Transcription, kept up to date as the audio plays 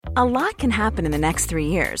A lot can happen in the next 3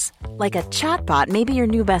 years. Like a chatbot may be your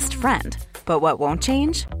new best friend. But what won't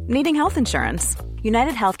change? Needing health insurance.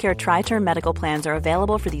 United Healthcare Tri-Term Medical Plans are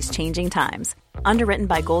available for these changing times. Underwritten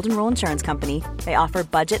by Golden Rule Insurance Company, they offer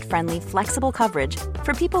budget-friendly, flexible coverage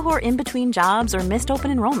for people who are in between jobs or missed open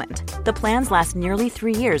enrollment. The plans last nearly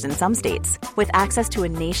 3 years in some states, with access to a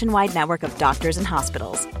nationwide network of doctors and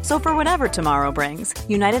hospitals. So for whatever tomorrow brings,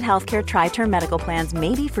 United Healthcare Tri-Term Medical Plans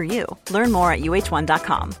may be for you. Learn more at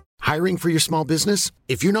uh1.com. Hiring for your small business?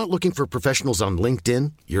 If you're not looking for professionals on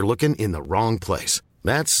LinkedIn, you're looking in the wrong place.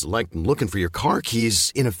 That's like looking for your car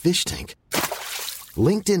keys in a fish tank.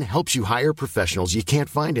 LinkedIn helps you hire professionals you can't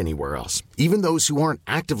find anywhere else, even those who aren't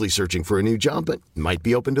actively searching for a new job but might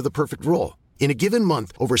be open to the perfect role. In a given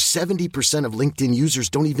month, over 70% of LinkedIn users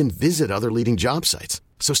don't even visit other leading job sites.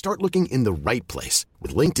 So start looking in the right place.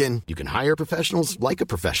 With LinkedIn, you can hire professionals like a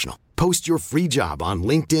professional. Post your free job on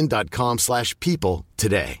linkedin.com/people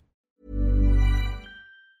today.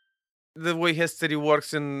 The way history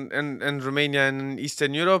works in Romania and in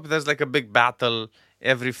Eastern Europe, there's like a big battle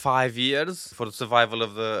every 5 years for the survival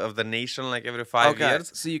of the nation, like every 5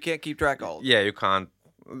 years. So you can't keep track of all of them. Yeah, you can't.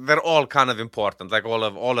 They're all kind of important. Like all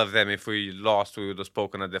of them, if we lost, we would have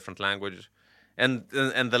spoken a different language. And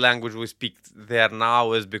the language we speak there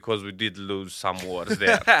now is because we did lose some wars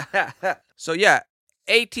there. So yeah,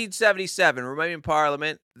 1877, Romanian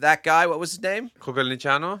Parliament. That guy, what was his name?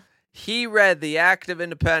 Cogălnicianu? He read the Act of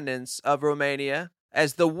Independence of Romania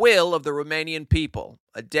as the will of the Romanian people.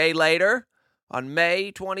 A day later, on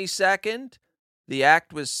May 22nd, the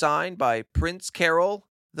act was signed by Prince Carol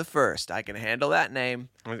I. I can handle that name.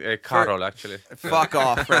 Carol, actually. Fuck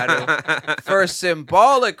off, Radu. For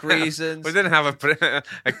symbolic reasons. We didn't have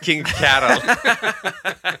a King Carol.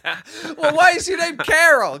 Well, why is your name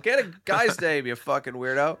Carol? Get a guy's name, you fucking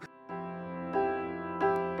weirdo.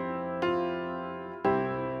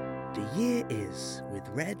 The Year Is with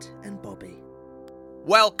Red and Bobby.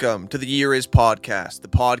 Welcome to the Year Is podcast, the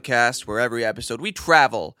podcast where every episode we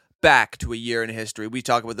travel back to a year in history. We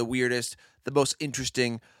talk about the weirdest, the most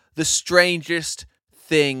interesting, the strangest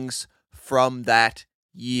things from that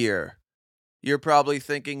year. You're probably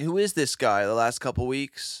thinking, who is this guy the last couple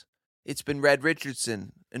weeks? It's been Red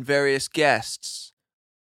Richardson and various guests.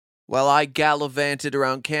 Well, I gallivanted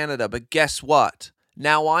around Canada, but guess what?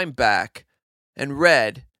 Now I'm back, and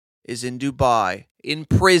Red is in Dubai, in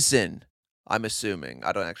prison, I'm assuming.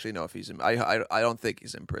 I don't actually know if he's in... I don't think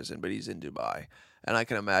he's in prison, but he's in Dubai. And I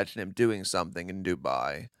can imagine him doing something in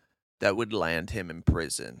Dubai that would land him in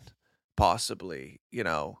prison. Possibly,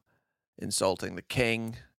 insulting the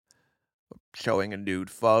king, showing a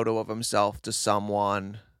nude photo of himself to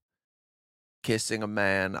someone, kissing a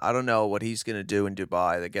man. I don't know what he's going to do in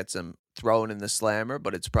Dubai that gets him thrown in the slammer,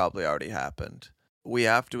 but it's probably already happened. We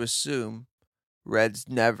have to assume Red's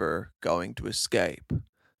never going to escape.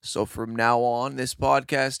 So from now on, this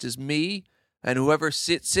podcast is me and whoever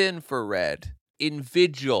sits in for Red, in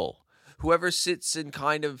vigil, whoever sits in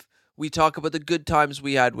we talk about the good times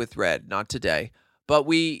we had with Red, not today, but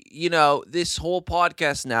this whole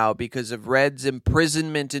podcast now, because of Red's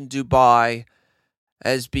imprisonment in Dubai,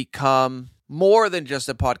 has become more than just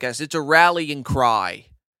a podcast. It's a rallying cry.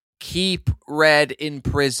 Keep Red in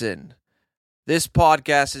prison. This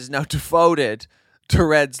podcast is now devoted to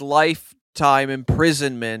Red's lifetime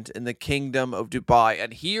imprisonment in the Kingdom of Dubai.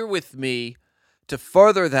 And here with me to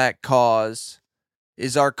further that cause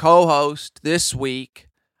is our co-host this week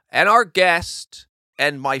and our guest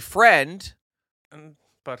and my friend And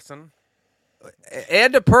person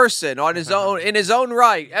and a person on his own, in his own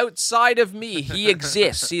right, outside of me. He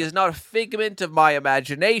exists. He is not a figment of my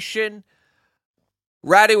imagination.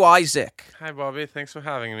 Radu Isac. Hi, Bobby. Thanks for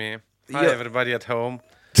having me. Hi, everybody at home.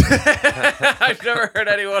 I've never heard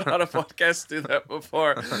anyone on a podcast do that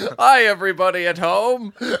before. Hi, everybody at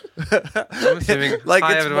home. I'm assuming, like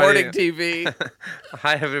hi, it's everybody. morning TV.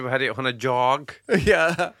 Hi, everybody on a jog.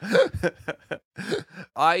 Yeah.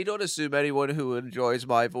 I don't assume anyone who enjoys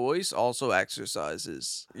my voice also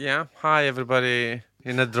exercises. Yeah. Hi, everybody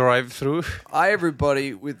in a drive-through. Hi,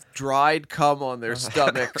 everybody with dried cum on their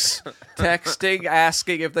stomachs, texting,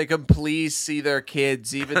 asking if they can please see their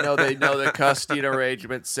kids, even though they know the custody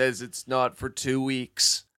arrangement says it's not for 2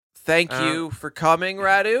 weeks. Thank you for coming,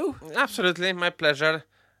 Radu. Absolutely. My pleasure.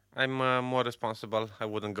 I'm more responsible. I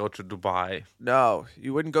wouldn't go to Dubai. No,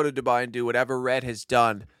 you wouldn't go to Dubai and do whatever Red has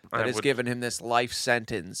done that has would- given him this life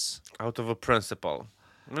sentence. Out of a principle.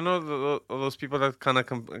 Those people that kind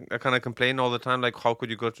of complain all the time, like, how could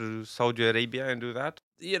you go to Saudi Arabia and do that?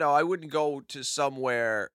 I wouldn't go to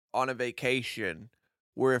somewhere on a vacation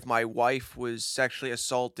where if my wife was sexually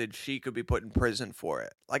assaulted, she could be put in prison for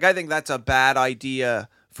it. Like, I think that's a bad idea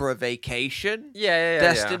for a vacation Yeah.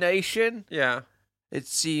 destination, Yeah. it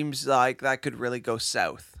seems like that could really go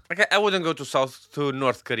south. Okay, I wouldn't go to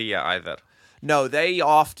North Korea either. No, they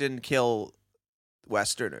often kill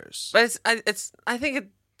Westerners. But I think it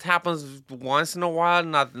happens once in a while,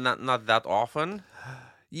 not that often.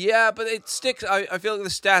 Yeah, but it sticks. I feel like the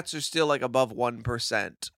stats are still like above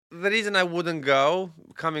 1%. The reason I wouldn't go,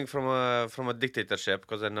 coming from a dictatorship,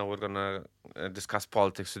 because I know we're gonna discuss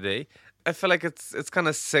politics today. I feel like it's kind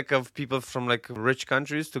of sick of people from like rich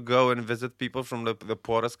countries to go and visit people from the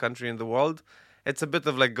poorest country in the world. It's a bit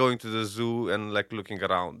of like going to the zoo and like looking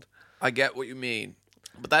around. I get what you mean,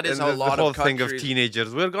 but that is And a lot the whole of countries. thing of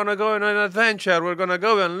teenagers. We're gonna go on an adventure. We're gonna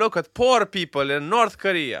go and look at poor people in North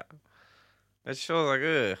Korea. It shows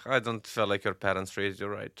like, I don't feel like your parents raised you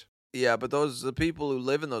right. Yeah, but the people who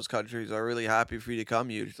live in those countries are really happy for you to come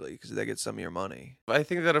usually because they get some of your money. I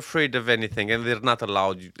think they're afraid of anything, and they're not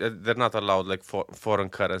allowed. They're not allowed like foreign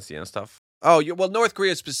currency and stuff. Oh, well, North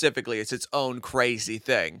Korea specifically, it's its own crazy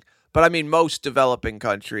thing. But I mean, most developing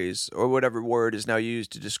countries, or whatever word is now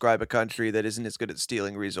used to describe a country that isn't as good at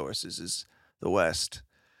stealing resources as the West.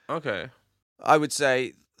 Okay. I would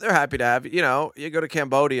say they're happy to have you. You know, you go to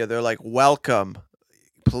Cambodia, they're like, welcome,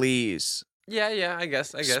 please. Yeah. I guess.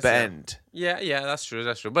 Spend. Yeah. That's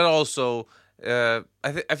true. But also, I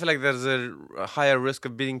feel like there's a higher risk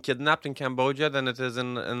of being kidnapped in Cambodia than it is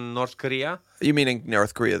in North Korea. You mean in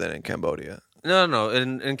North Korea than in Cambodia? No.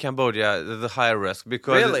 In Cambodia, there's a higher risk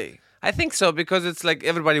because Really? I think so, because it's like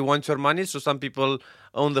everybody wants your money. So some people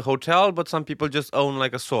own the hotel, but some people just own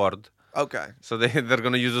like a sword. Okay. So they're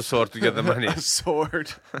gonna use a sword to get the money. A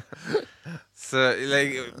sword. So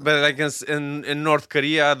but in North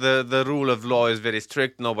Korea, the rule of law is very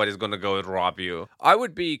strict. Nobody's gonna go and rob you. I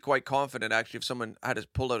would be quite confident actually if someone had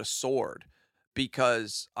pulled out a sword,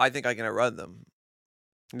 because I think I can outrun them.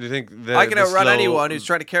 Do you think I can outrun anyone who's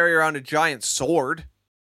trying to carry around a giant sword.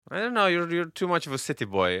 I don't know. You're too much of a city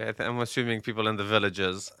boy. I'm assuming people in the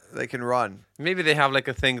villages. They can run. Maybe they have like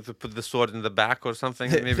a thing to put the sword in the back or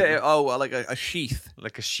something. Maybe like a sheath.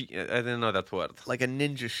 like a sheath. I didn't know that word. Like a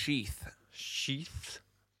ninja sheath. Sheath.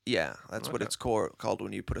 Yeah, that's what Okay. it's called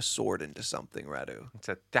when you put a sword into something, Radu. It's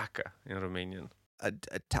a taka in Romanian. A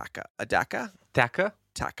taka. A daka? Taka?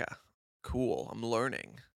 Taka. Cool. I'm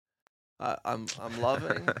learning. I'm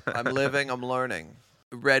loving. I'm living. I'm learning.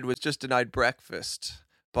 Red was just denied breakfast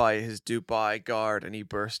by his Dubai guard, and he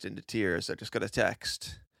burst into tears. I just got a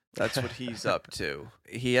text. That's what he's up to.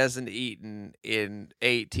 He hasn't eaten in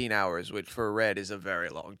 18 hours, which for Red is a very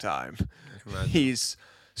long time. He's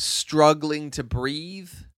struggling to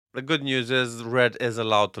breathe. The good news is Red is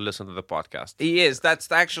allowed to listen to the podcast. He is.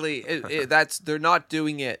 That's actually that's they're not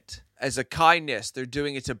doing it as a kindness. They're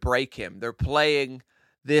doing it to break him. They're playing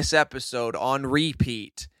this episode on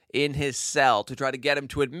repeat in his cell to try to get him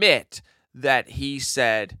to admit that he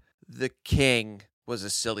said the king was a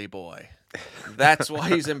silly boy. That's why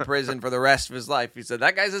he's in prison for the rest of his life. He said,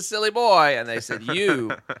 that guy's a silly boy. And they said,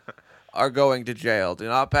 you are going to jail. Do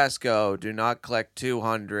not pass go. Do not collect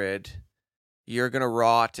 200. You're going to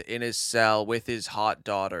rot in his cell with his hot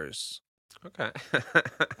daughters. Okay.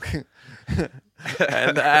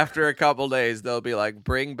 And after a couple days, they'll be like,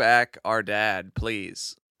 bring back our dad,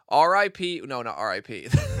 please. R.I.P. No, not R.I.P.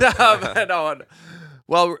 No.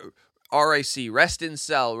 Well, RAC, rest in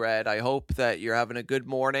cell, Red. I hope that you're having a good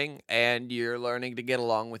morning and you're learning to get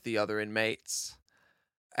along with the other inmates.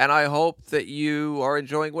 And I hope that you are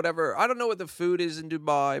enjoying whatever. I don't know what the food is in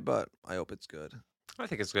Dubai, but I hope it's good. I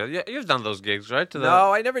think it's good. Yeah, you've done those gigs, right?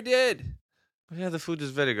 No, I never did. Yeah, the food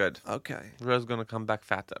is very good. Okay. Red's gonna come back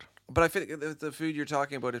fatter. But I think the food you're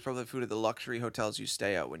talking about is probably the food at the luxury hotels you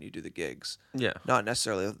stay at when you do the gigs. Yeah. Not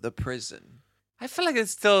necessarily the prison. I feel like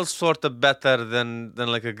it's still sort of better than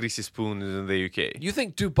like a greasy spoon in the UK. You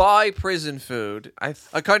think Dubai prison food,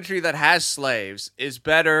 a country that has slaves, is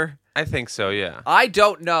better? I think so, yeah. I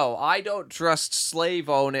don't know. I don't trust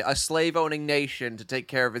a slave-owning nation to take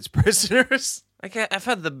care of its prisoners. Like I've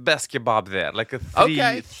had the best kebab there, like a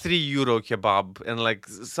 €3 kebab, and like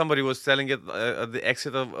somebody was selling it at the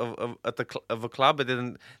exit of a club. But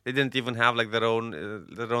they didn't even have like their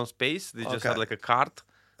own space. They just had like a cart.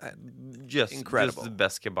 Just incredible. Just the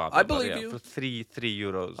best kebab. I believe you. For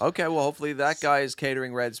 €3. Okay, well, hopefully that guy is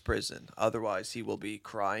catering Red's prison. Otherwise, he will be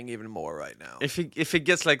crying even more right now. If he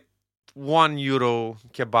gets like €1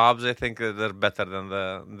 kebabs, I think they're better than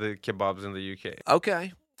the kebabs in the UK.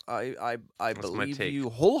 Okay. I believe you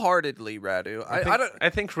wholeheartedly, Radu. I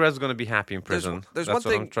think Red's going to be happy in prison. There's That's one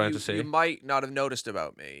thing what I'm trying to say. you might not have noticed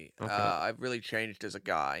about me. Okay. I've really changed as a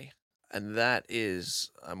guy. And that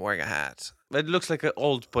is, I'm wearing a hat. It looks like an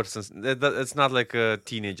old person's. It's not like a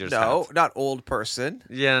teenager's No, hat. not old person.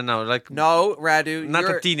 Yeah, no, like No, Radu. not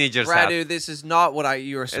a teenager's hat. Radu, this is not what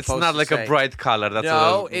you were supposed to say. It's not like a bright color. That's what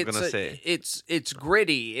I was gonna say. It's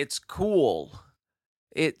gritty. It's cool.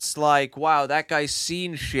 It's like, wow, that guy's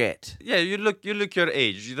seen shit. Yeah, you look your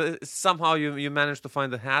age. Somehow you managed to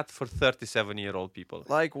find a hat for 37-year-old people.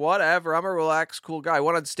 Like, whatever. I'm a relaxed, cool guy. I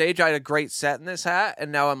went on stage. I had a great set in this hat,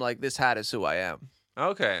 and now I'm like, this hat is who I am.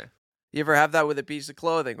 Okay. You ever have that with a piece of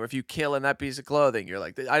clothing, or if you kill in that piece of clothing, you're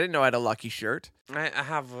like, I didn't know I had a lucky shirt. I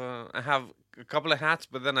have a couple of hats,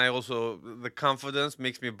 but then I also the confidence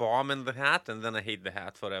makes me bomb in the hat, and then I hate the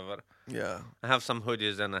hat forever. Yeah. I have some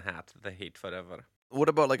hoodies and a hat that I hate forever. What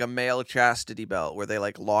about like a male chastity belt where they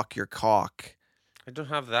like lock your cock? I don't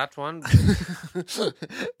have that one. It'd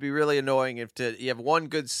be really annoying if you have one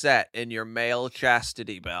good set in your male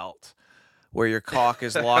chastity belt where your cock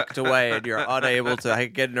is locked away and you're unable to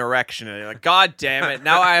get an erection, and you're like, God damn it!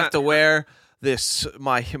 Now I have to wear this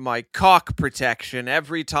my cock protection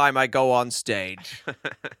every time I go on stage.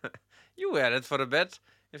 You wear it for a bit.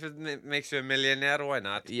 If it makes you a millionaire, why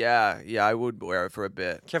not? Yeah, I would wear it for a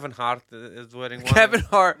bit. Kevin Hart is wearing one. Kevin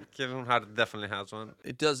Hart definitely has one.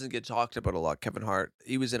 It doesn't get talked about a lot. Kevin Hart,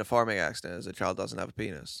 he was in a farming accident as a child, doesn't have a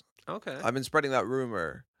penis. Okay. I've been spreading that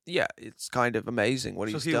rumor. Yeah, it's kind of amazing what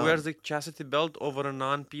he's done. So he wears a chastity belt over a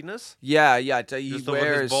non-penis? Yeah. He Just over his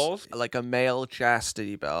wears balls? like a male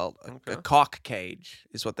chastity belt, Okay. a cock cage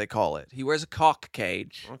is what they call it. He wears a cock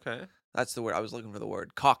cage. Okay. That's the word. I was looking for the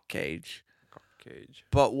word cock cage. Cage.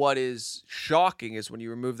 But what is shocking is when you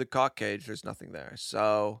remove the cock cage, there's nothing there.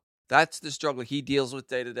 So that's the struggle he deals with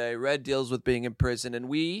day to day. Red deals with being in prison, and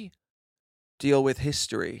we deal with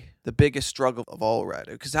history, the biggest struggle of all, Red.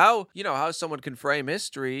 Because how someone can frame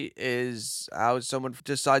history is how someone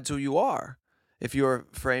decides who you are. If you're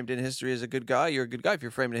framed in history as a good guy, you're a good guy. If you're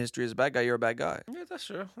framed in history as a bad guy, you're a bad guy. Yeah, that's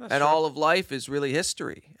true. All of life is really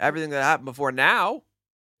history. Everything that happened before now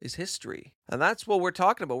is history. And that's what we're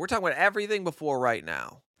talking about. We're talking about everything before right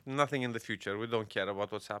now. Nothing in the future. We don't care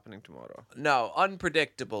about what's happening tomorrow. No,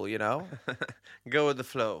 unpredictable, Go with the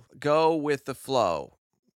flow. Go with the flow.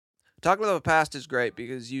 Talking about the past is great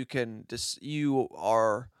because you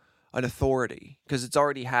are an authority because it's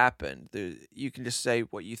already happened. You can just say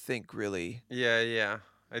what you think, really. Yeah.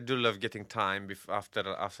 I do love getting time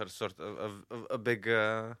after sort of a big...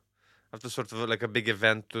 after sort of like a big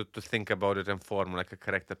event to think about it and form like a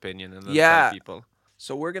correct opinion and then tell people.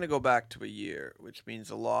 So we're going to go back to a year, which means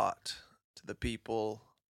a lot to the people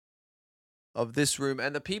of this room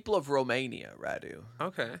and the people of Romania, Radu.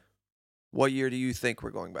 Okay. What year do you think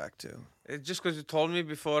we're going back to? It's just because you told me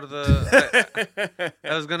before I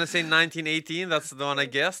was gonna say 1918. That's the one I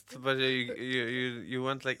guessed, but you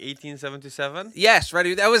went like 1877. Yes,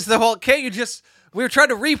 Radu. That was the whole. We were trying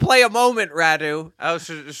to replay a moment, Radu. I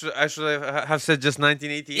should have said just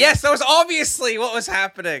 1918. Yes, that was obviously what was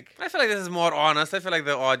happening. I feel like this is more honest. I feel like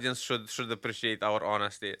the audience should appreciate our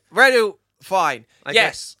honesty. Radu, fine.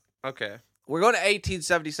 Yes. Okay. We're going to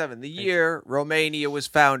 1877, the year Romania was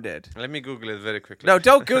founded. Let me Google it very quickly. No,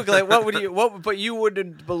 don't Google it. But you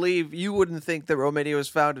wouldn't think that Romania was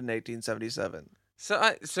founded in 1877.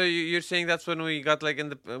 So you're saying that's when we got like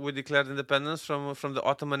we declared independence from the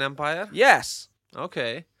Ottoman Empire? Yes.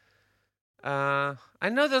 Okay. I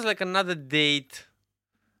know there's like another date.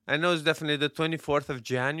 I know it's definitely the 24th of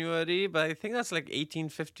January, but I think that's like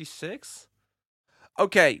 1856.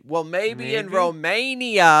 Okay, well maybe in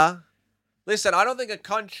Romania. Listen, I don't think a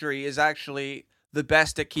country is actually the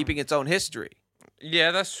best at keeping its own history. Yeah,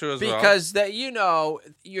 that's true as well. Because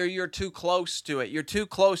you're too close to it. You're too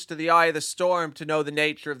close to the eye of the storm to know the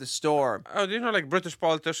nature of the storm. Oh, do you know like British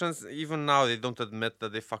politicians even now they don't admit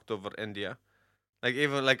that they fucked over India. Like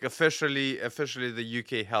even like officially the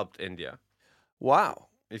UK helped India. Wow.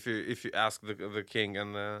 If you ask the king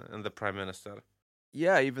and the prime minister.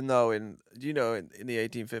 Yeah, even though in the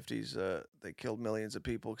 1850s they killed millions of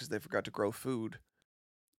people because they forgot to grow food.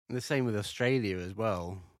 The same with Australia as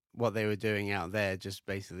well. What they were doing out there, just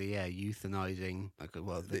basically, euthanizing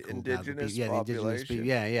the indigenous population.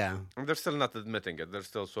 Yeah. And they're still not admitting it. They're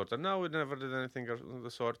still sort of, no, we never did anything of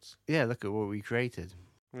the sorts. Yeah, look at what we created.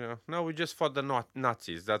 Yeah, no, we just fought the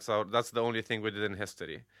Nazis. That's the only thing we did in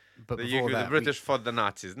history. But the British fought the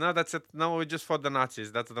Nazis. No, that's it. No, we just fought the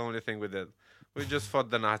Nazis. That's the only thing we did. We just fought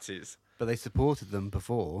the Nazis. But they supported them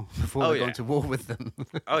before they went to war with them.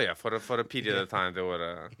 Oh yeah, for a period of time they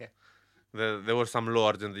were. There were some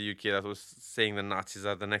lords in the UK that was saying the Nazis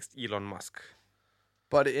are the next Elon Musk.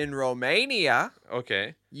 But in Romania,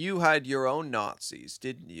 okay, you had your own Nazis,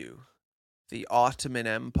 didn't you? The Ottoman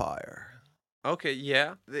Empire. Okay,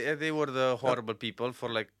 yeah, they were the horrible people for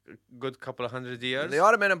like a good couple of 100 years. The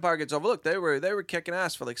Ottoman Empire gets overlooked. They were kicking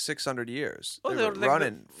ass for like 600 years. Well, they they were were like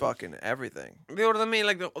running fucking everything. They were the main,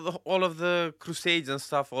 like all of the Crusades and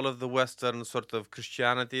stuff, all of the Western sort of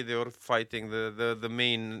Christianity. They were fighting the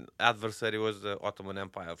main adversary was the Ottoman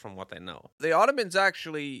Empire, from what I know. The Ottomans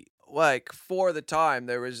actually, like, for the time,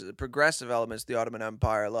 there was progressive elements to the Ottoman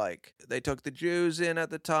Empire. Like, they took the Jews in at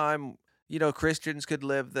the time. You know, Christians could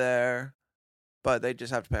live there, but they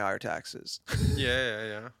just have to pay higher taxes.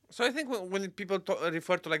 Yeah. So I think when people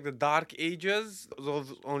refer to like the Dark Ages,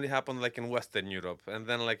 those only happened like in Western Europe, and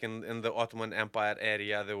then like in the Ottoman Empire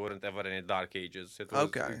area, there weren't ever any Dark Ages.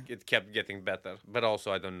 It kept getting better, but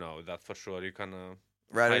also I don't know that for sure. You kind of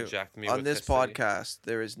hijacked me on with this history. podcast.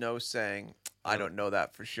 There is no saying I don't know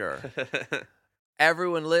that for sure.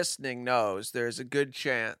 Everyone listening knows there's a good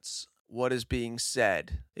chance what is being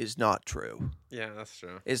said is not true. Yeah, that's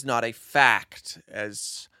true. Is not a fact,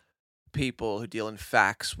 as people who deal in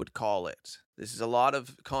facts would call it. This is a lot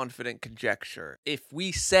of confident conjecture. If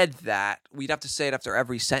we said that, we'd have to say it after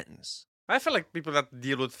every sentence. I feel like people that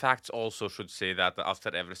deal with facts also should say that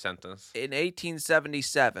after every sentence. In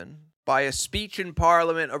 1877, by a speech in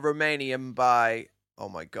Parliament of Romania by... Oh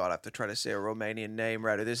my God, I have to try to say a Romanian name,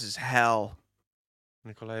 Radu. This is hell.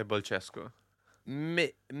 Nicolae Bălcescu.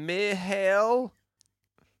 Mihail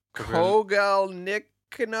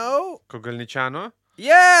Kogalnicianu?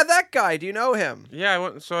 Yeah, that guy. Do you know him? Yeah,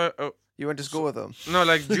 You went to school with him? No,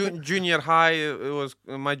 like junior high,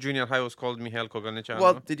 my junior high was called Mihail Kogalnicianu.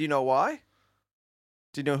 Well, did you know why?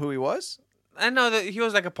 Did you know who he was? I know that he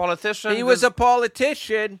was like a politician. He was a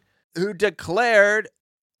politician who declared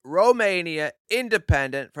Romania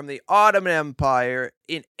independent from the Ottoman Empire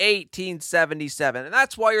in 1877. And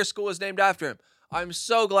that's why your school is named after him. I'm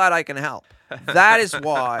so glad I can help. That is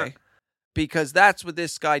why. Because that's what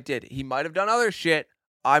this guy did. He might have done other shit.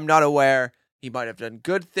 I'm not aware. He might have done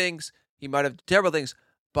good things. He might have done terrible things.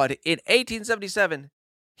 But in 1877,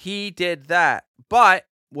 he did that. But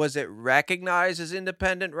was it recognized as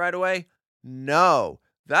independent right away? No.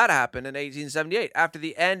 That happened in 1878 after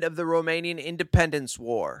the end of the Romanian Independence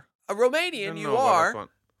War. A Romanian you are,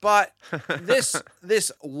 but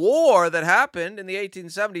this war that happened in the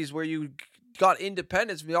 1870s where you got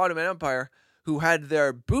independence from the Ottoman Empire, who had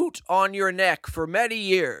their boot on your neck for many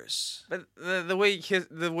years. But the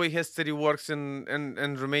way history works in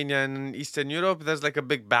Romania and in Eastern Europe, there's like a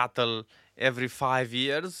big battle every 5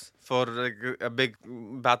 years for like a big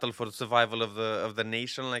battle for survival of the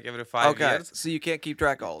nation, like every 5 years. So you can't keep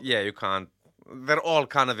track of all of them. Yeah, you can't. They're all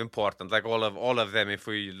kind of important. Like all of them, if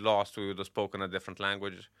we lost, we would have spoken a different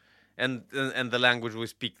language. And the language we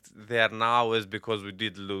speak there now is because we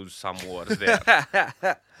did lose some wars there.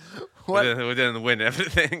 we didn't win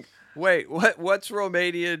everything. Wait, what's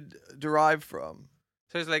Romanian derived from?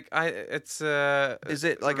 So it's like is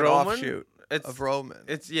it like Roman? An offshoot of Roman?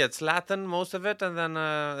 It's Latin, most of it, and then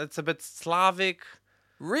it's a bit Slavic.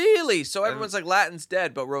 Really? So everyone's like Latin's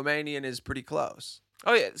dead, but Romanian is pretty close.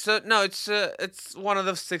 Oh yeah, so no, it's one of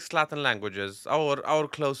the 6 Latin languages. Our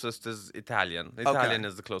closest is Italian. Italian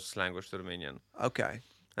is the closest language to Romanian. Okay.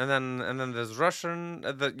 And then there's Russian.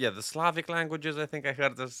 The Slavic languages. I think I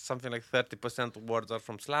heard there's something like 30% words are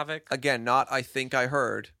from Slavic. Again, not I think I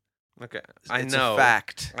heard. Okay, It's know. a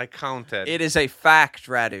fact. I counted. It is a fact,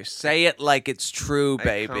 Radu. Say it like it's true,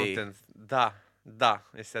 baby. I counted. Da,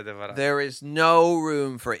 este adevărat. There is no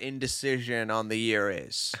room for indecision on the year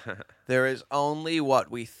is. There is only what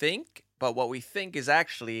we think, but what we think is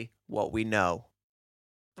actually what we know.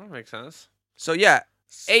 That makes sense. So yeah,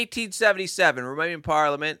 1877, Romanian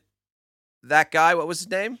Parliament. That guy, what was his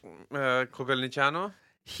name? Kogalnicianu.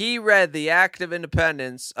 He read the Act of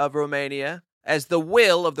Independence of Romania as the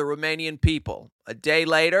will of the Romanian people. A day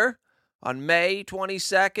later, on May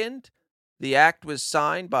 22nd, the act was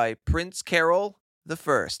signed by Prince Carol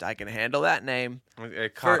I. I can handle that name.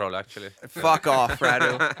 Carol, actually. Fuck off,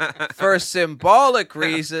 Radu. For symbolic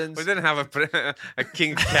reasons. We didn't have a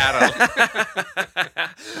King Carol.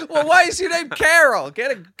 Well, why is your name Carol?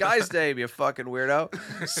 Get a guy's name, you fucking weirdo.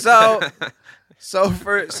 So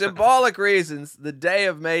for symbolic reasons, the day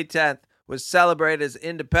of May 10th was celebrated as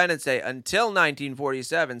Independence Day until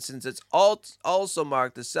 1947, since it's also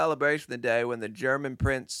marked the celebration of the day when the German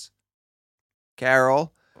Prince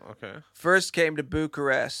Carol first came to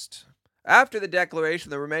Bucharest. After the declaration,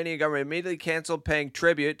 the Romanian government immediately canceled paying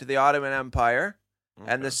tribute to the Ottoman Empire,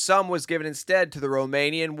 and the sum was given instead to the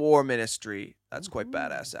Romanian War Ministry. That's quite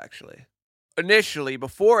badass, actually. Initially,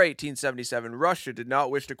 before 1877, Russia did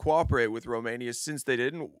not wish to cooperate with Romania since they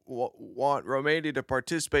didn't want Romania to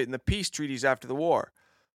participate in the peace treaties after the war.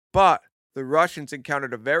 But the Russians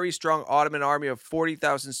encountered a very strong Ottoman army of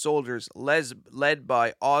 40,000 soldiers led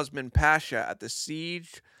by Osman Pasha at the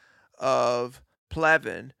siege of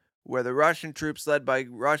Pleven, where the Russian troops led by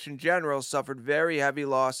Russian generals suffered very heavy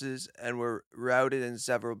losses and were routed in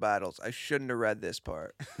several battles. I shouldn't have read this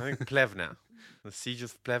part. I think Plevna. The siege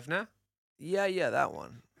of Plevna? Yeah, that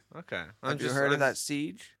one. Okay. Have you heard of that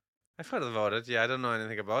siege? I've heard about it. Yeah, I don't know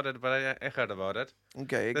anything about it, but I heard about it.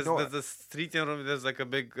 Okay, There's a street in Rome. There's like a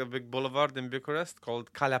big boulevard in Bucharest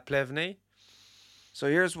called Calea Plevnei. So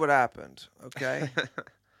here's what happened, okay?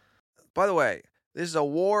 By the way, this is a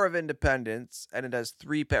war of independence, and it has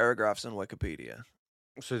 3 paragraphs on Wikipedia.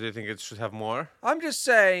 So do you think it should have more? I'm just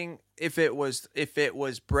saying, if it was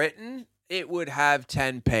Britain, it would have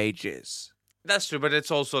 10 pages. That's true, but it's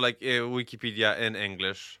also like Wikipedia in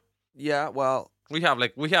English. Yeah, well, We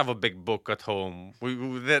have a big book at home.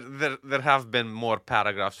 There have been more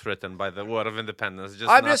paragraphs written by the War of Independence.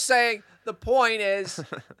 Just saying. The point is,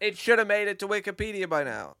 it should have made it to Wikipedia by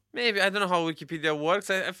now. Maybe I don't know how Wikipedia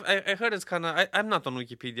works. I heard it's kind of. I'm not on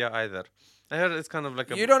Wikipedia either. I heard it's kind of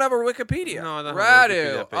like a. You don't have a Wikipedia. No, I don't have a Radu.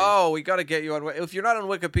 Wikipedia page. Oh, we got to get you on. If you're not on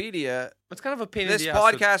Wikipedia, It's kind of a pain in this the ass.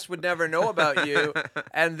 podcast would never know about you,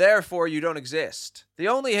 and therefore you don't exist. The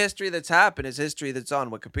only history that's happened is history that's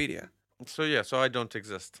on Wikipedia. So I don't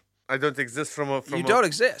exist. I don't exist don't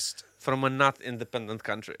exist. From a not independent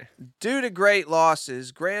country. Due to great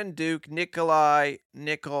losses, Grand Duke Nikolai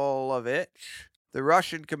Nikolaevich, the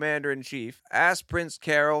Russian commander-in-chief, asked Prince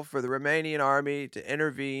Carol for the Romanian army to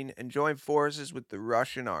intervene and join forces with the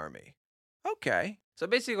Russian army. Okay. So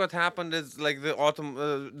basically what happened is like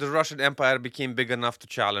the Russian Empire became big enough to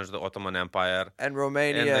challenge the Ottoman Empire. And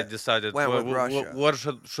Romania and they decided, went with Russia. Where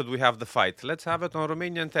should we have the fight? Let's have it on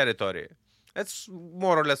Romanian territory. It's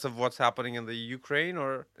more or less of what's happening in the Ukraine.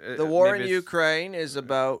 Or the war in Ukraine is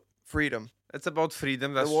about freedom. It's about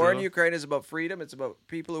freedom. That's the war true. in Ukraine is about freedom. It's about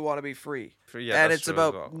people who want to be free. Yeah, and it's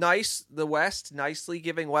about the West nicely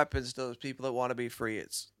giving weapons to those people that want to be free.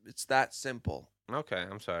 It's that simple. Okay,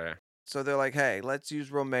 I'm sorry. So they're like, hey, let's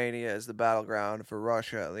use Romania as the battleground for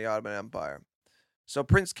Russia and the Ottoman Empire. So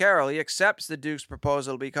Prince Carol, he accepts the Duke's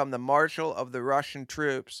proposal to become the marshal of the Russian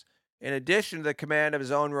troops, in addition to the command of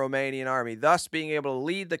his own Romanian army, thus being able to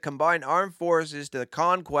lead the combined armed forces to the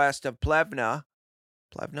conquest of Plevna.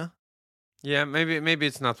 Plevna? Yeah, maybe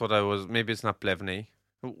it's not what I was. Maybe it's not Plevny.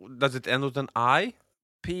 Does it end with an I?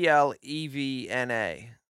 Plevna.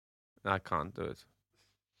 I can't do it.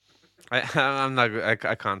 I'm not.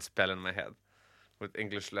 I can't spell in my head with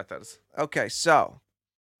English letters. Okay, so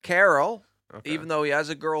Carol, Okay. even though he has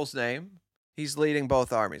a girl's name, he's leading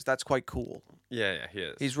both armies. That's quite cool. Yeah, he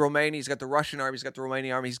is. He's Romanian. He's got the Russian army. He's got the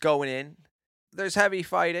Romanian army. He's going in. There's heavy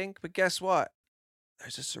fighting, but guess what?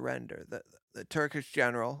 There's a surrender. The Turkish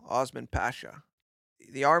general, Osman Pasha.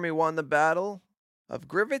 The army won the battle of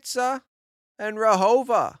Grivica and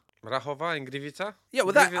Rahova. Rahova and Grivica? Yeah,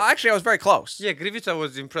 well, actually, I was very close. Yeah, Grivica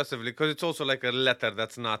was impressively, because it's also like a letter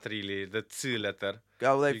that's not really the C letter.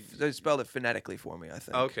 Oh, they spelled it phonetically for me, I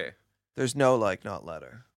think. Okay. There's no, not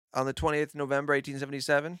letter. On the 28th of November,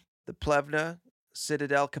 1877, the Plevna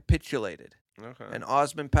citadel capitulated. Okay. And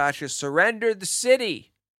Osman Pasha surrendered the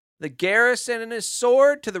city, the garrison and his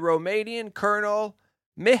sword to the Romanian colonel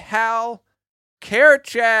Mihal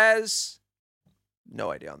Kerchaz.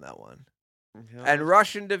 No idea on that one. Yeah. And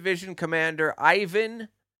Russian division commander Ivan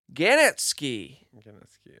Ganetsky.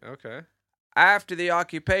 Okay. After the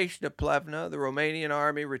occupation of Plevna, the Romanian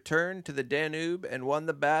army returned to the Danube and won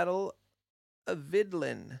the battle of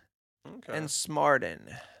Vidlin and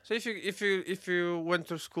Smarden. So if you went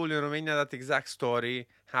to school in Romania, that exact story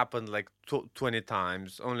happened like 20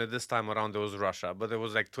 times. Only this time around there was Russia, but there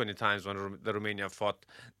was like 20 times when the Romania fought.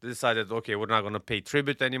 They decided, okay, we're not going to pay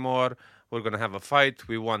tribute anymore. We're going to have a fight.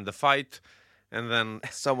 We won the fight. And then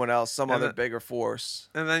someone else, other bigger force.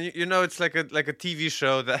 And then it's like a TV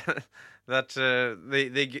show that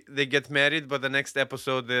they get married, but the next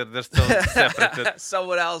episode they're still separated.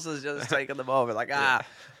 Someone else is just taking them over. Like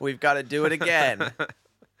we've got to do it again.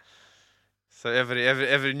 So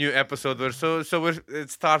every new episode it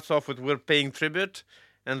starts off with we're paying tribute,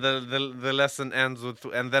 and the lesson ends with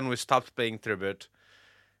and then we stopped paying tribute,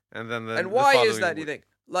 and then and why is that? Do you think?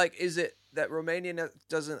 Like, is it that Romania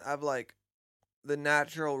doesn't have the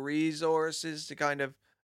natural resources to kind of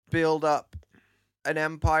build up an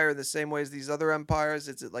empire the same way as these other empires?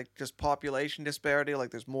 Is it just population disparity? Like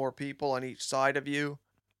there's more people on each side of you?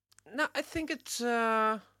 No, I think it's.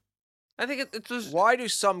 It was. Why do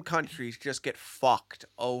some countries just get fucked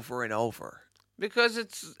over and over? Because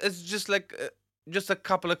it's just like just a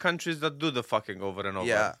couple of countries that do the fucking over and over.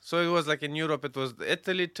 Yeah. So it was like in Europe, it was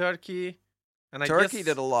Italy, Turkey, And I Turkey guess,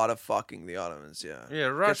 did a lot of fucking the Ottomans. Yeah. Yeah,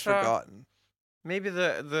 Gets Russia. forgotten. Maybe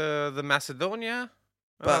the Macedonia.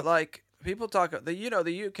 But like people talk,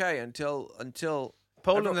 the UK until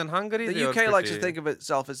Poland and Hungary. the they were UK likes to pretty- think of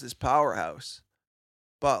itself as this powerhouse,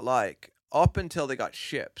 but like up until they got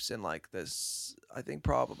ships in like this, I think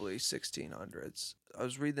probably 1600s. I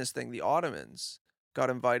was reading this thing. The Ottomans got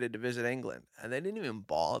invited to visit England, and they didn't even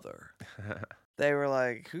bother. They were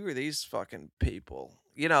like, "Who are these fucking people?"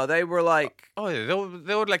 They were like, Oh yeah,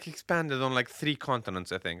 they were like expanded on like 3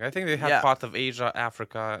 continents. I think they had Yeah. part of Asia,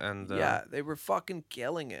 Africa, and yeah, they were fucking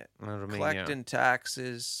killing it. Romania. Collecting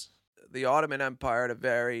taxes. The Ottoman Empire had a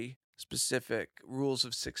very specific rules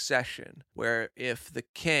of succession where if the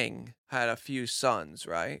king had a few sons,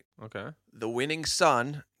 right, Okay. the winning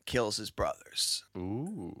son kills his brothers.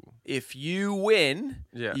 Ooh. If you win,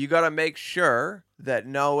 Yeah. you got to make sure that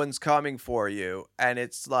no one's coming for you, and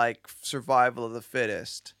it's like survival of the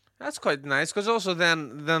fittest. That's quite nice because also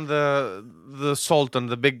then the sultan,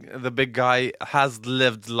 the big guy, has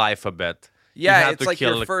lived life a bit. He Yeah, had it's to like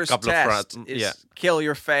kill your a first couple of test frats. is Yeah. kill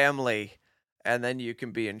your family, and then you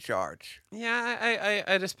can be in charge. Yeah,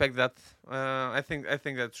 I respect that. I think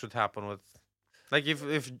that should happen with, like if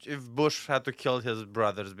Bush had to kill his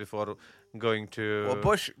brothers before going to.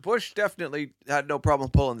 Well, Bush definitely had no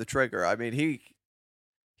problem pulling the trigger. I mean,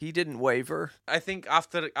 he didn't waver. I think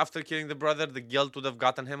after killing the brother, the guilt would have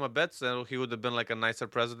gotten him a bit, so he would have been like a nicer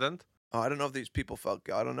president. Oh, I don't know if these people felt.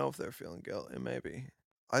 I don't know if they're feeling guilty. Maybe.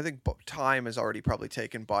 I think time has already probably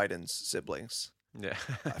taken Biden's siblings. Yeah.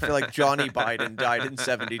 I feel like Johnny Biden died in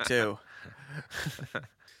 72.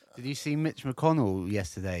 Did you see Mitch McConnell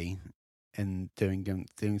yesterday and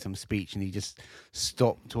doing some speech, and he just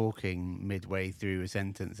stopped talking midway through a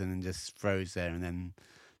sentence and then just froze there and then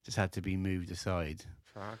just had to be moved aside?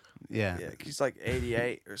 Fuck. Yeah. Yeah, he's like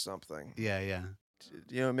 88 or something. Yeah, yeah.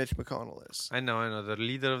 Do you know who Mitch McConnell is? I know, the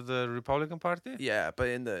leader of the Republican Party. Yeah, but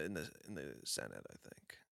in the Senate, I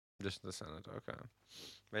think. Just the Senate, okay.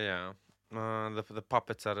 But yeah, the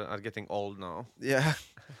puppets are getting old now. Yeah,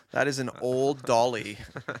 that is an old dolly.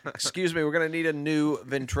 Excuse me, we're gonna need a new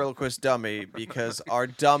ventriloquist dummy because our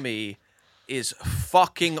dummy is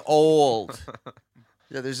fucking old.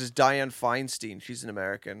 Yeah, there's this Dianne Feinstein. She's an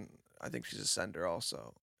American. I think she's a senator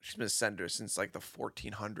also. She's been a senator since like the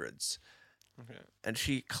 1400s. Okay. And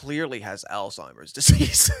she clearly has Alzheimer's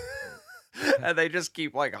disease. And they just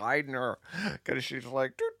keep like hiding her because she's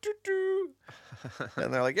like, doo, doo, doo.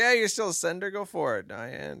 And they're like, yeah, you're still a senator. Go for it,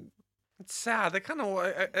 Diane. It's sad.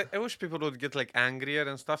 I wish people would get like angrier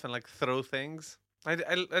and stuff and like throw things. I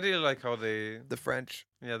really like how they. The French.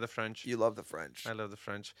 Yeah, the French. You love the French. I love the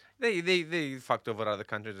French. They fucked over other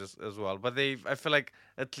countries as well, but I feel like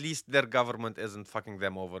at least their government isn't fucking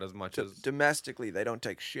them over as much as. Domestically, they don't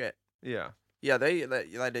take shit. Yeah. Yeah, they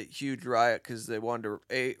had a huge riot because they wanted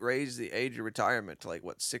to raise the age of retirement to like,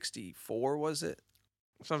 what, 64 was it?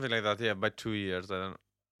 Something like that, yeah, by 2 years. I don't know.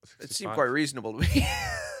 It 65? seemed quite reasonable to me.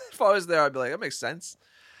 If I was there, I'd be like, that makes sense.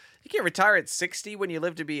 You can't retire at 60 when you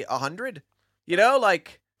live to be 100. You know,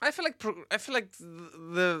 like I feel like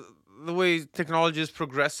the way technology is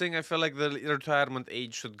progressing, I feel like the retirement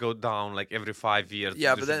age should go down like every 5 years.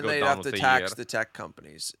 yeah, It but should then go they'd down have to with a tax year. the tech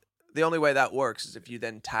companies. The only way that works is if you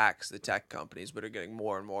then tax the tech companies, but are getting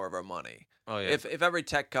more and more of our money. Oh yeah. If every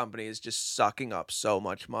tech company is just sucking up so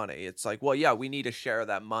much money, it's like, well, yeah, we need a share of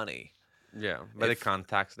that money. Yeah, but if- they can't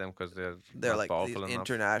tax them because they're not Like powerful these enough.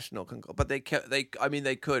 international, but they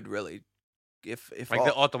could really, if Like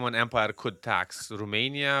the Ottoman Empire could tax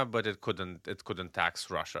Romania, but it couldn't tax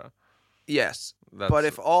Russia. yes, but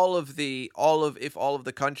if all of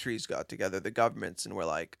the countries got together, the governments, and were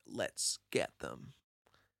like, let's get them,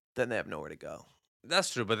 then they have nowhere to go. That's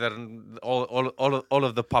true, but then all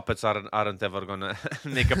of the puppets aren't ever gonna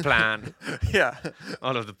make a plan. Yeah.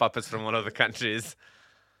 All of the puppets from all of the countries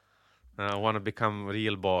want to become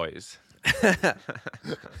real boys.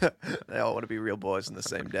 They all want to be real boys on the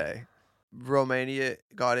same day. Romania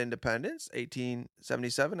got independence,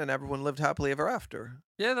 1877, and everyone lived happily ever after.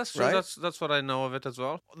 Yeah, that's true. Right? That's what I know of it as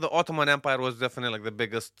well. The Ottoman Empire was definitely like the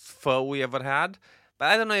biggest foe we ever had, but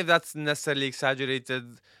I don't know if that's necessarily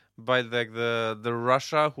exaggerated by like the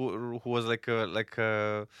Russia who was like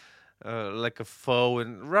a foe.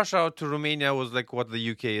 And Russia to Romania was like what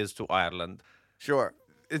the UK is to Ireland. Sure.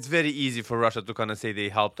 It's very easy for Russia to kind of say they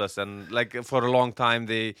helped us, and like for a long time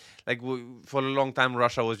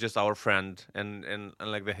Russia was just our friend in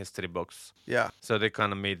like the history books. Yeah. So they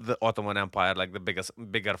kind of made the Ottoman Empire like the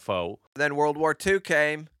bigger foe. Then World War II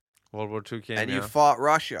came, World War II came, and you yeah. fought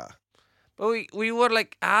Russia. We were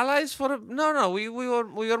like allies for we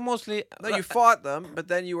were mostly. No, you fought them, but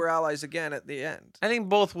then you were allies again at the end. I think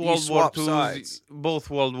both You World War swapped II, sides. both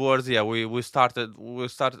World Wars. Yeah, we started. Well,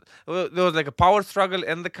 there was like a power struggle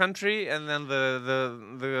in the country, and then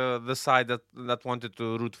the side that wanted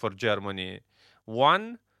to root for Germany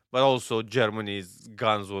won, but also Germany's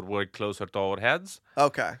guns were way closer to our heads.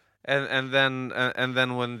 Okay. And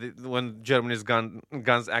then when Germany's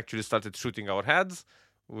guns actually started shooting our heads,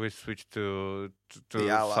 we switched to The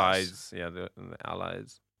Allies. sides. Yeah, the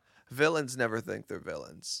Allies. Villains never think they're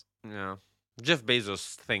villains. Yeah, Jeff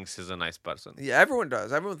Bezos thinks he's a nice person. Yeah, everyone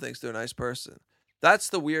does. Everyone thinks they're a nice person. That's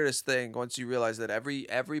the weirdest thing once you realize that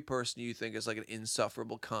every person you think is like an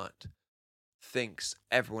insufferable cunt thinks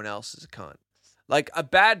everyone else is a cunt. Like a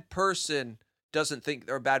bad person doesn't think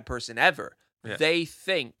they're a bad person ever. Yeah. They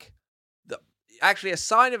think actually a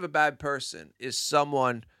sign of a bad person is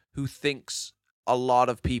someone who thinks a lot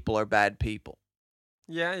of people are bad people.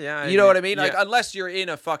 Yeah. You know what I mean? Yeah. Like, unless you're in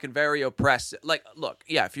a fucking very oppressive... Like, look,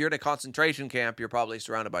 yeah, if you're in a concentration camp, you're probably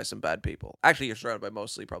surrounded by some bad people. Actually, you're surrounded by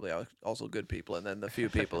mostly probably also good people, and then the few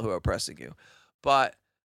people who are oppressing you. But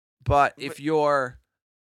if you're...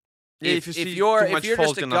 Yeah, if you see you're too much just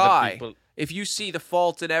fault a in other guy, people. if you see the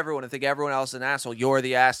fault in everyone and think everyone else is an asshole, you're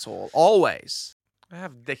the asshole. Always. I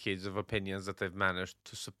have decades of opinions that I've managed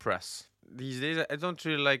to suppress. These days, I don't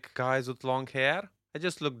really like guys with long hair. I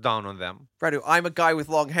just look down on them. Radu, I'm a guy with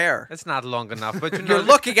long hair. It's not long enough, but you know, You're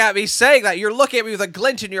looking at me saying that. You're looking at me with a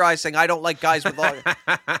glint in your eye saying, I don't like guys with long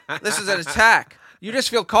hair. This is an attack. You just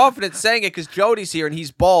feel confident saying it because Jody's here and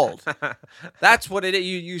he's bald. That's what it is.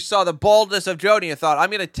 You saw the baldness of Jody and thought,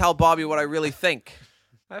 I'm going to tell Bobby what I really think.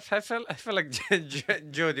 I feel like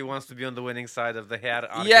Jody wants to be on the winning side of the hair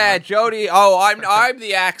argument. Yeah, Jody. Oh, I'm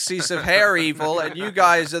the axis of hair evil, and you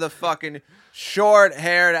guys are the fucking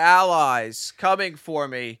short-haired allies coming for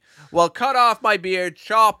me. Well, cut off my beard,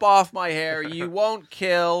 chop off my hair. You won't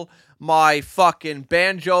kill my fucking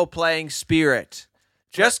banjo-playing spirit.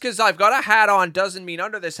 Just because I've got a hat on doesn't mean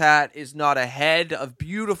under this hat is not a head of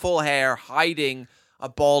beautiful hair hiding a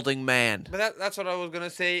balding man. But that's what I was gonna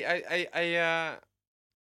say.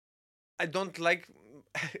 I don't like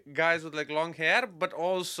guys with like long hair, but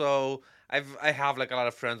also I have like a lot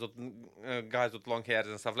of friends with guys with long hair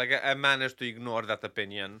and stuff. Like I managed to ignore that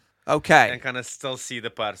opinion Okay. and kind of still see the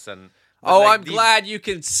person. But, Oh, like, I'm glad you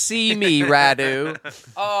can see me, Radu.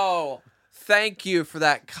 Oh, thank you for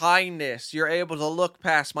that kindness. You're able to look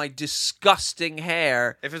past my disgusting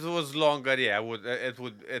hair. If it was longer, yeah, it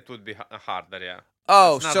would be harder, yeah.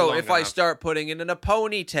 Oh, It's not so long if I enough. start putting it in a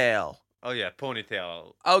ponytail. Oh yeah,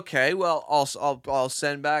 ponytail. Okay, well, I'll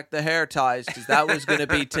send back the hair ties because that was going to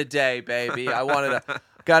be today, baby. I wanted to...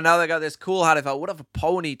 God, now that I got this cool hat, I thought, what if a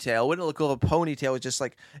ponytail? Wouldn't it look cool if a ponytail was just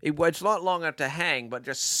like... It's not long enough to hang, but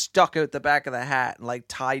just stuck out the back of the hat and like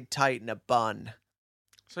tied tight in a bun.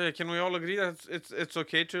 So yeah, can we all agree that it's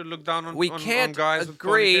okay to look down on We on can't guys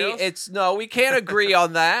agree. with ponytails? We can't agree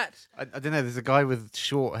on that. I don't know. There's a guy with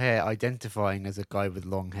short hair identifying as a guy with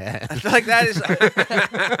long hair. Like that is...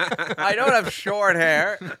 I don't have short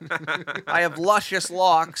hair. I have luscious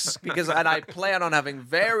locks and I plan on having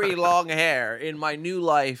very long hair in my new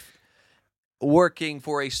life working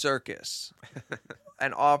for a circus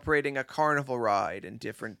and operating a carnival ride in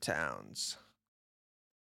different towns.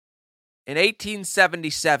 In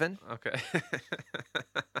 1877, Okay.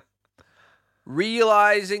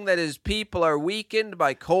 realizing that his people are weakened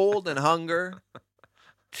by cold and hunger,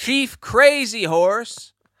 Chief Crazy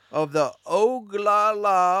Horse of the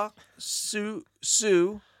Oglala Sioux,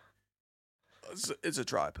 it's a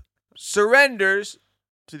tribe, surrenders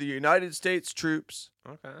to the United States troops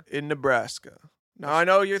Okay. in Nebraska. Now, I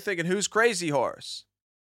know you're thinking, who's Crazy Horse?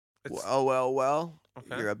 It's- Well,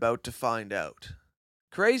 Okay. you're about to find out.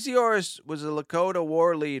 Crazy Horse was a Lakota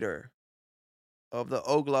war leader of the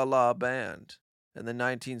Oglala Band in the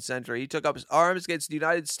 19th century. He took up his arms against the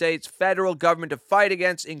United States federal government to fight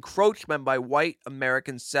against encroachment by white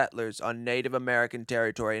American settlers on Native American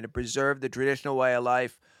territory and to preserve the traditional way of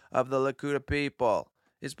life of the Lakota people.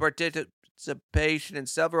 His participation in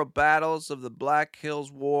several battles of the Black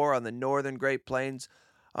Hills War on the northern Great Plains,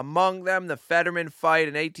 among them the Fetterman fight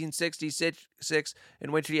in 1866,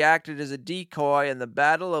 in which he acted as a decoy, and the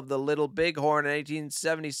Battle of the Little Bighorn in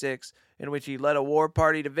 1876, in which he led a war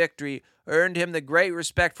party to victory, earned him the great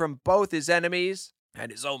respect from both his enemies and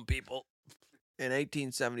his own people. In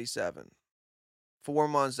 1877, 4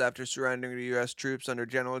 months after surrendering to U.S. troops under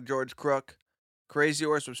General George Crook, Crazy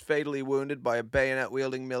Horse was fatally wounded by a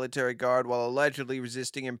bayonet-wielding military guard while allegedly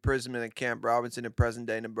resisting imprisonment at Camp Robinson in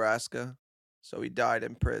present-day Nebraska. So he died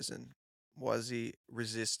in prison. Was he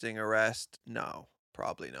resisting arrest? No,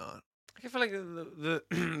 probably not. I feel like the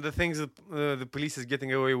the things that the police is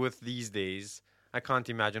getting away with these days, I can't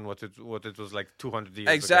imagine what it was like 200 years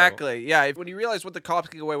ago. Exactly. Yeah. When you realize what the cops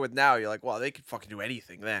can get away with now, you're like, wow, they could fucking do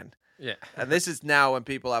anything then. Yeah. And this is now when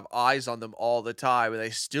people have eyes on them all the time and they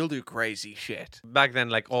still do crazy shit. Back then,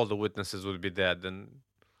 like all the witnesses would be dead, and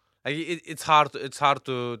it's hard. It's hard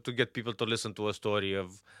to get people to listen to a story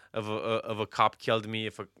of a cop killed me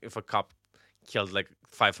if a cop killed like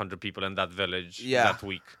 500 people in that village that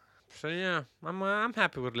week. So yeah, I'm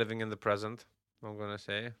happy with living in the present. I'm gonna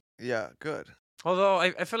say. Yeah, good. Although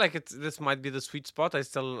I feel like this might be the sweet spot.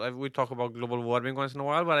 We talk about global warming once in a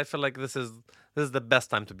while, but I feel like this is the best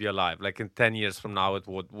time to be alive. Like in 10 years from now,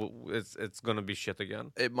 it's gonna be shit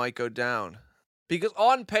again. It might go down because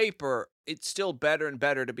on paper it's still better and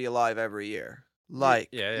better to be alive every year. Like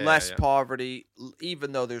less poverty,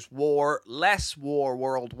 even though there's war, less war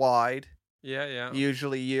worldwide. Yeah.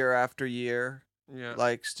 Usually year after year. Yeah.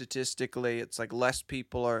 Like statistically, it's like less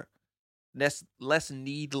people are less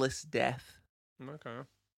needless death. Okay.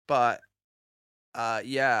 But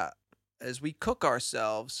yeah, as we cook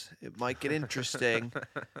ourselves, it might get interesting.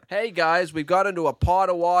 Hey guys, we've got into a pot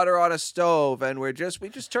of water on a stove and we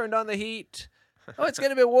just turned on the heat. Oh, it's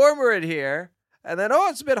getting a bit warmer in here. And then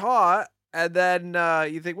it's a bit hot. And then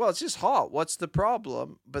you think, well, it's just hot. What's the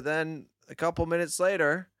problem? But then a couple minutes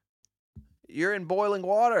later, you're in boiling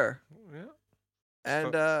water. Yeah.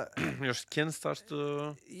 And your skin starts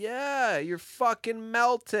to... Yeah, you're fucking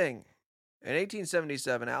melting. In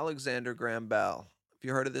 1877, Alexander Graham Bell. Have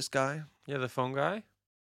you heard of this guy? Yeah, the phone guy?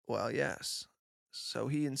 Well, yes. So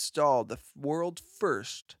he installed the world's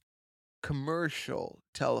first commercial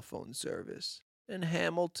telephone service in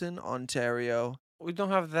Hamilton, Ontario. We don't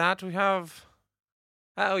have that. We have...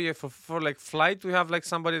 Oh yeah, for like flight, we have like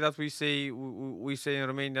somebody that we say in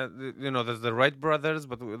Romania. You know, there's the Wright brothers,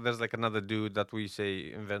 but there's like another dude that we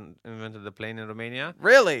say invented the plane in Romania.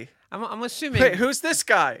 Really? I'm assuming. Wait, who's this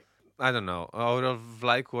guy? I don't know, out of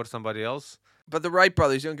Vlaicu or somebody else. But the Wright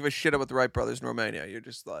brothers, you don't give a shit about the Wright brothers in Romania. You're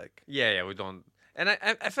just like, yeah, we don't. And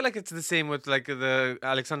I feel like it's the same with like the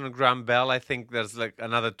Alexander Graham Bell. I think there's like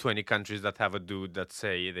another 20 countries that have a dude that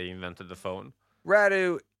say they invented the phone.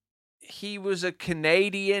 Radu. He was a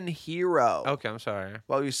Canadian hero. Okay, I'm sorry.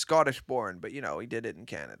 Well, he was Scottish born, but, he did it in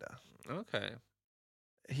Canada. Okay.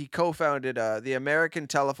 He co-founded the American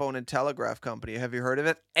Telephone and Telegraph Company. Have you heard of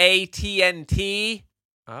it? AT&T.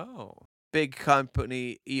 Oh. Big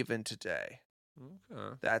company even today.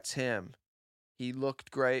 Okay. That's him. He looked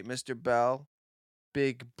great, Mr. Bell.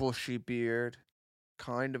 Big bushy beard.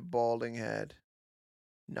 Kind of balding head.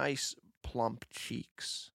 Nice plump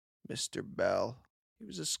cheeks, Mr. Bell. He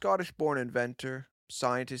was a Scottish-born inventor,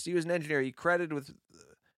 scientist. He was an engineer. He credited with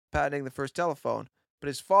patenting the first telephone. But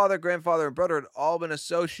his father, grandfather, and brother had all been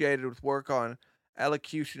associated with work on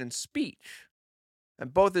elocution and speech.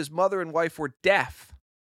 And both his mother and wife were deaf,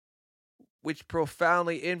 which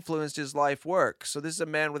profoundly influenced his life work. So this is a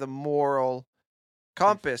man with a moral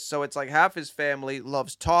compass. So it's like half his family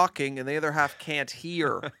loves talking and the other half can't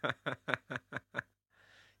hear.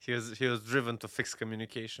 He was driven to fix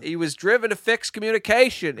communication. He was driven to fix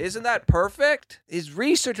communication. Isn't that perfect? His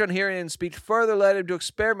research on hearing and speech further led him to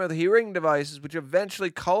experiment with hearing devices, which eventually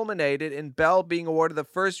culminated in Bell being awarded the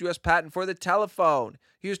first U.S. patent for the telephone.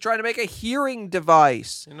 He was trying to make a hearing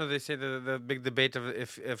device. You know, they say the big debate of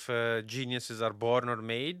if geniuses are born or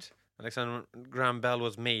made. Alexander Graham Bell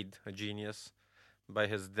was made a genius by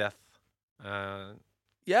his death.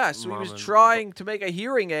 Yeah, so he was trying to make a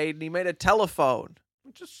hearing aid, and he made a telephone.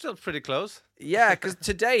 Which is still pretty close. Yeah, because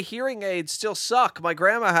today hearing aids still suck. My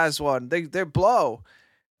grandma has one. They blow.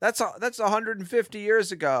 That's 150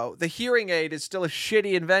 years ago. The hearing aid is still a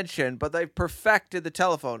shitty invention, but they've perfected the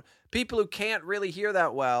telephone. People who can't really hear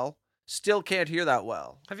that well still can't hear that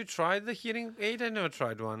well. Have you tried the hearing aid? I never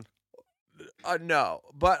tried one. No,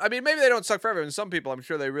 but I mean, maybe they don't suck for everyone. Some people, I'm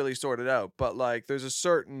sure they really sort it out. But like, there's a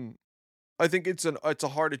certain. I think it's a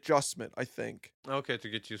hard adjustment, I think. Okay, to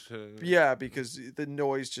get used to... Yeah, because the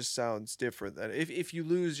noise just sounds different. If you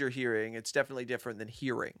lose your hearing, it's definitely different than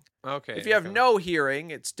hearing. Okay. If you have no hearing,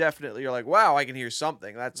 it's definitely, you're like, wow, I can hear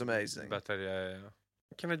something. That's amazing. Better, yeah.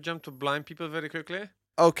 Can I jump to blind people very quickly?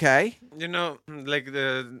 Okay. You know, like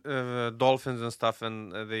the dolphins and stuff,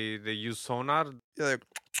 and they use sonar.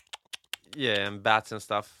 Yeah, and bats and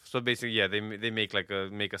stuff. So basically, yeah, they make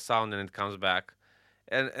a sound and it comes back.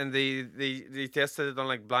 And they tested it on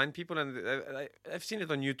like blind people, and I've seen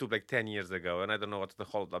it on YouTube like 10 years ago, and I don't know what's the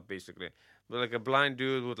hold up basically. But like a blind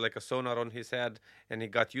dude with like a sonar on his head, and he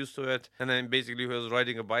got used to it, and then basically he was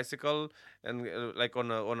riding a bicycle and like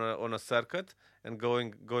on a circuit and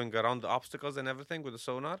going around the obstacles and everything with the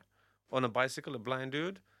sonar on a bicycle, a blind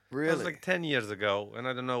dude. That Really? was like 10 years ago, and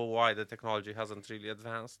I don't know why the technology hasn't really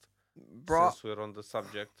advanced since we're on the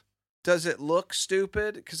subject. Does it look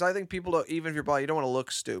stupid? Because I think people don't, even if you're blind, you don't want to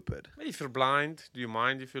look stupid. If you're blind, do you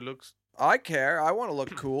mind if you look? I care. I want to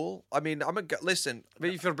look cool. I mean, listen. But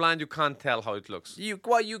if you're blind, you can't tell how it looks. You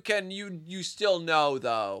can. You still know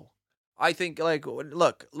though. I think like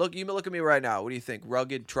look. You look at me right now. What do you think?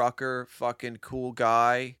 Rugged trucker, fucking cool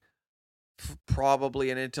guy, probably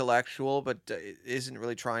an intellectual, but isn't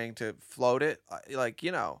really trying to float it.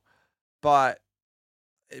 But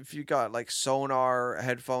if you got like sonar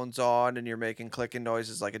headphones on and you're making clicking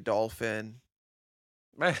noises like a dolphin,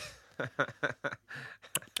 you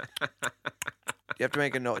have to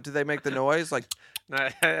make a noise. Do they make the noise like? No,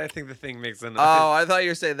 I think the thing makes a noise. Oh, I thought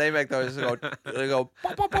you were saying they make those. They go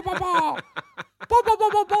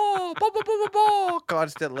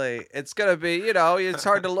constantly. It's gonna be, it's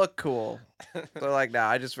hard to look cool. They're like, nah,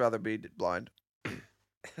 I'd just rather be blind.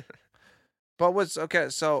 But what's okay?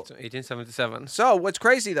 So 1877. So what's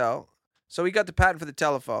crazy though? So he got the patent for the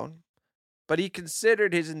telephone, but he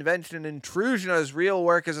considered his invention an intrusion on his real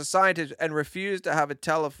work as a scientist and refused to have a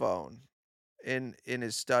telephone in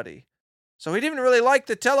his study. So he didn't really like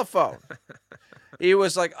the telephone. He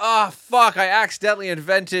was like, "Oh fuck! I accidentally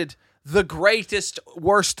invented the greatest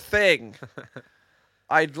worst thing.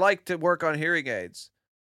 I'd like to work on hearing aids."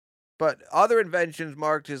 But other inventions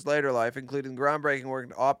marked his later life, including groundbreaking work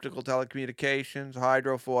in optical telecommunications,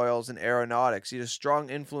 hydrofoils, and aeronautics. He had a strong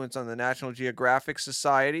influence on the National Geographic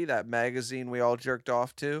Society, that magazine we all jerked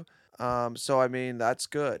off to. So, I mean, that's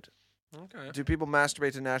good. Okay. Do people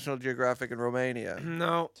masturbate to National Geographic in Romania?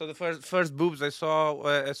 No. So the first boobs I saw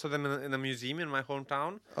them in a museum in my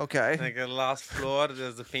hometown. Okay. Like the last floor,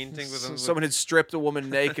 there's a painting with them. Someone had stripped a woman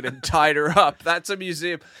naked and tied her up. That's a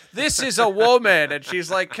museum. This is a woman, and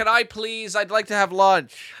she's like, "Can I please? I'd like to have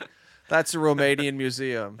lunch." That's a Romanian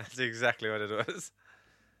museum. That's exactly what it was.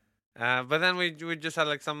 But then we just had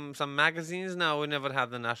like some magazines. No, we never had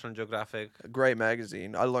the National Geographic. A great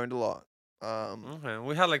magazine. I learned a lot. Okay.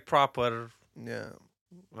 We had like proper. Yeah.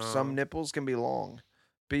 Some nipples can be long.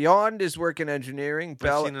 Beyond his work in engineering,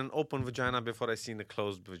 I've seen an open vagina before I seen a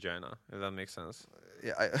closed vagina, if that makes sense.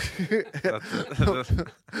 Yeah.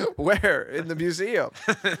 Where? In the museum.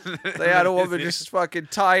 They had a woman just fucking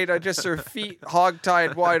tied, just her feet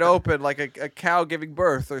hog-tied wide open like a cow giving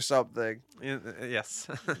birth or something. Yes.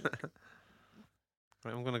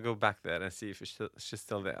 I'm going to go back there and see if she's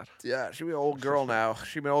still there. Yeah, she'll be an old girl now.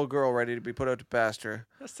 She'll be an old girl ready to be put out to pasture.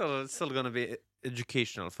 It's still going to be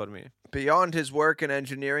educational for me. Beyond his work in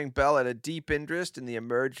engineering, Bell had a deep interest in the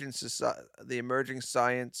emerging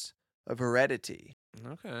science of heredity.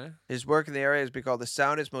 Okay. His work in the area has been called the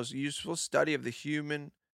soundest, most useful study of the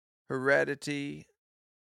human heredity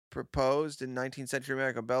proposed in 19th century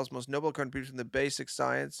America. Bell's most noble contribution to the basic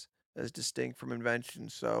science as distinct from invention.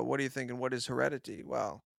 So what do you think, and what is heredity?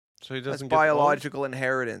 Well, so he doesn't that's biological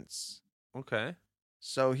inheritance. Okay.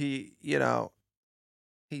 So he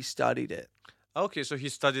studied it. Okay, so he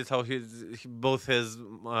studied how both his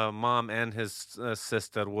mom and his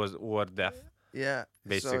sister were deaf. Yeah.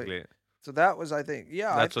 Basically. So that was, I think,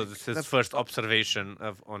 that's his first observation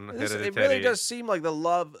on hereditary. It really does seem like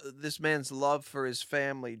this man's love for his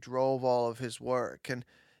family drove all of his work, and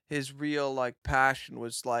his real passion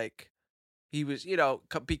was he was,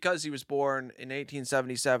 because he was born in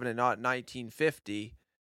 1877 and not 1950,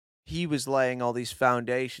 he was laying all these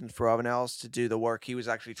foundations for everyone else to do the work he was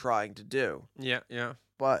actually trying to do. Yeah, yeah.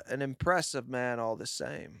 But an impressive man all the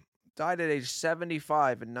same. Died at age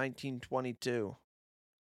 75 in 1922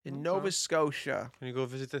 in Nova Scotia. Can you go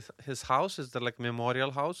visit his house? Is there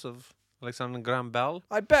memorial house of Alexander Graham Bell?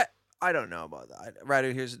 I bet. I don't know about that.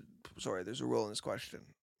 Radu, there's a rule in this question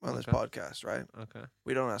on this podcast, right? Okay.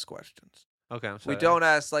 We don't ask questions. Okay, I'm sorry. We don't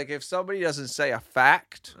ask, if somebody doesn't say a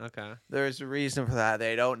fact, okay, there's a reason for that.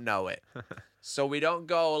 They don't know it. So we don't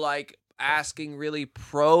go, asking really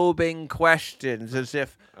probing questions as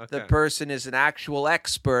if the person is an actual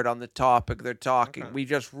expert on the topic they're talking. Okay. We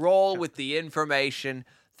just roll with the information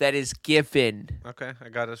that is given. Okay, I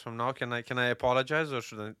got this from now. Can I apologize, or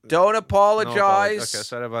should I? Don't apologize. No, okay,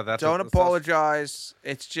 sorry about that. Don't apologize.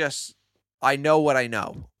 It's just, I know what I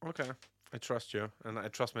know. Okay. I trust you, and I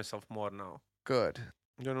trust myself more now. Good.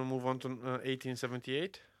 You want to move on to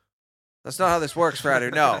 1878? That's not how this works,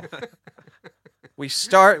 Radu. No. We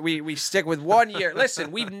stick with 1 year.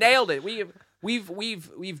 Listen, we've nailed it.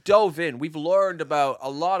 We've dove in. We've learned a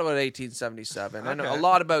lot about 1877. I know a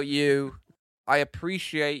lot about you. I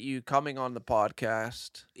appreciate you coming on the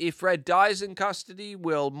podcast. If Red dies in custody,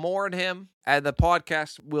 we'll mourn him, and the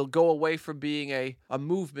podcast will go away from being a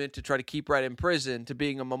movement to try to keep Red in prison to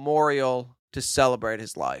being a memorial to celebrate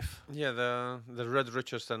his life. Yeah, the Red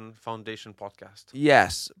Richardson Foundation podcast.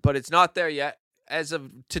 Yes, but it's not there yet. As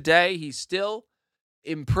of today, he's still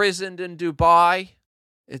imprisoned in Dubai.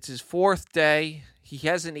 It's his 4th day. He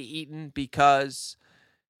hasn't eaten because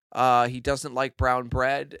he doesn't like brown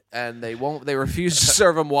bread, and they refuse to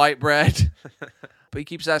serve him white bread. But he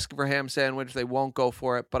keeps asking for ham sandwich. They won't go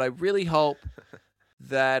for it. But I really hope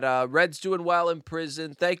that Red's doing well in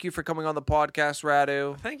prison. Thank you for coming on the podcast,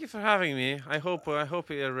 Radu. Thank you for having me. I hope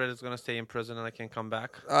Red is going to stay in prison and I can come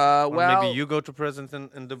back. Well, maybe you go to prison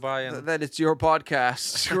in Dubai. And then it's your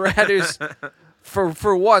podcast. Radu's,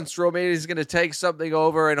 for once, Romania's going to take something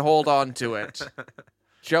over and hold on to it.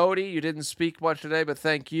 Jody, you didn't speak much today, but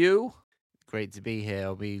thank you. Great to be here.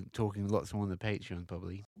 I'll be talking lots more on the Patreon,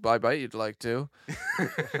 probably. Bye-bye, you'd like to.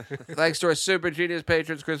 Thanks to our super genius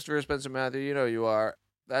patrons, Christopher, Spencer, Matthew. You know you are.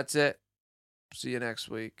 That's it. See you next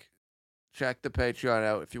week. Check the Patreon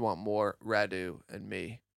out if you want more Radu and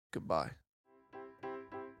me. Goodbye.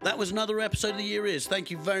 That was another episode of The Year Is.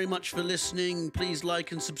 Thank you very much for listening. Please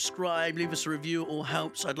like and subscribe. Leave us a review. It all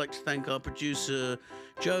helps. I'd like to thank our producer,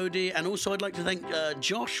 Jody. And also I'd like to thank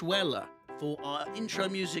Josh Weller for our intro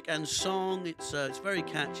music and song. It's very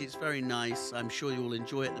catchy. It's very nice. I'm sure you'll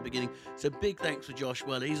enjoy it at the beginning. So big thanks for Josh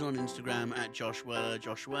Weller. He's on Instagram at Josh Weller.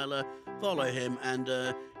 Josh Weller. Follow him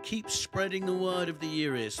and keep spreading the word of The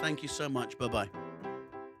Year Is. Thank you so much. Bye-bye.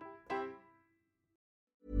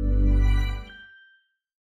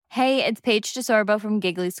 Hey, it's Paige DeSorbo from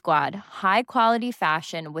Giggly Squad. High quality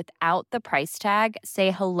fashion without the price tag.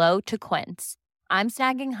 Say hello to Quince. I'm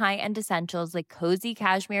snagging high-end essentials like cozy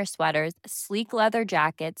cashmere sweaters, sleek leather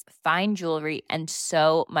jackets, fine jewelry, and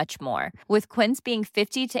so much more. With Quince being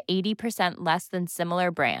 50 to 80% less than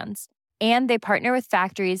similar brands. And they partner with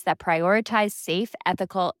factories that prioritize safe,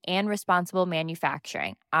 ethical, and responsible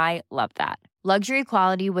manufacturing. I love that. Luxury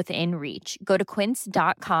quality within reach. Go to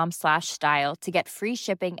quince.com/style to get free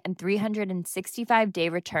shipping and 365-day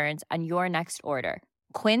returns on your next order.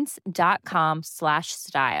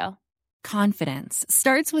 Quince.com/style. Confidence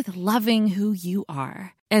starts with loving who you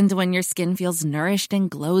are. And when your skin feels nourished and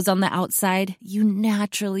glows on the outside, you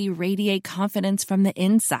naturally radiate confidence from the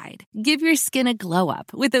inside. Give your skin a glow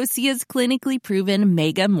up with Osea's clinically proven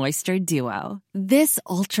Mega Moisture Duo. This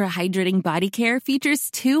ultra-hydrating body care features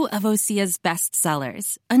 2 of Osea's best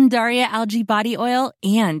sellers, Undaria Algae Body Oil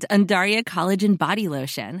and Undaria Collagen Body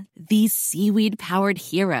Lotion. These seaweed-powered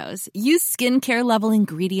heroes use skincare-level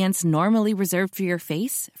ingredients normally reserved for your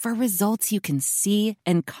face for results you can see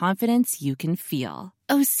and confidence you can feel.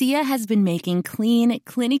 Osea has been making clean,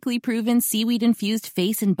 clinically proven seaweed-infused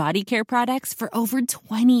face and body care products for over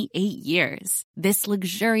 28 years. This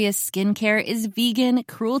luxurious skincare is vegan,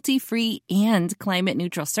 cruelty-free, and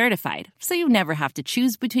climate-neutral certified, so you never have to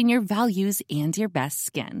choose between your values and your best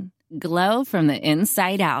skin. Glow from the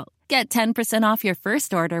inside out. Get 10% off your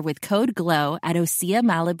first order with code GLOW at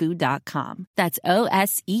OseaMalibu.com. That's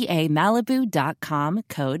OSEAMalibu.com,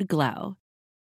 code GLOW.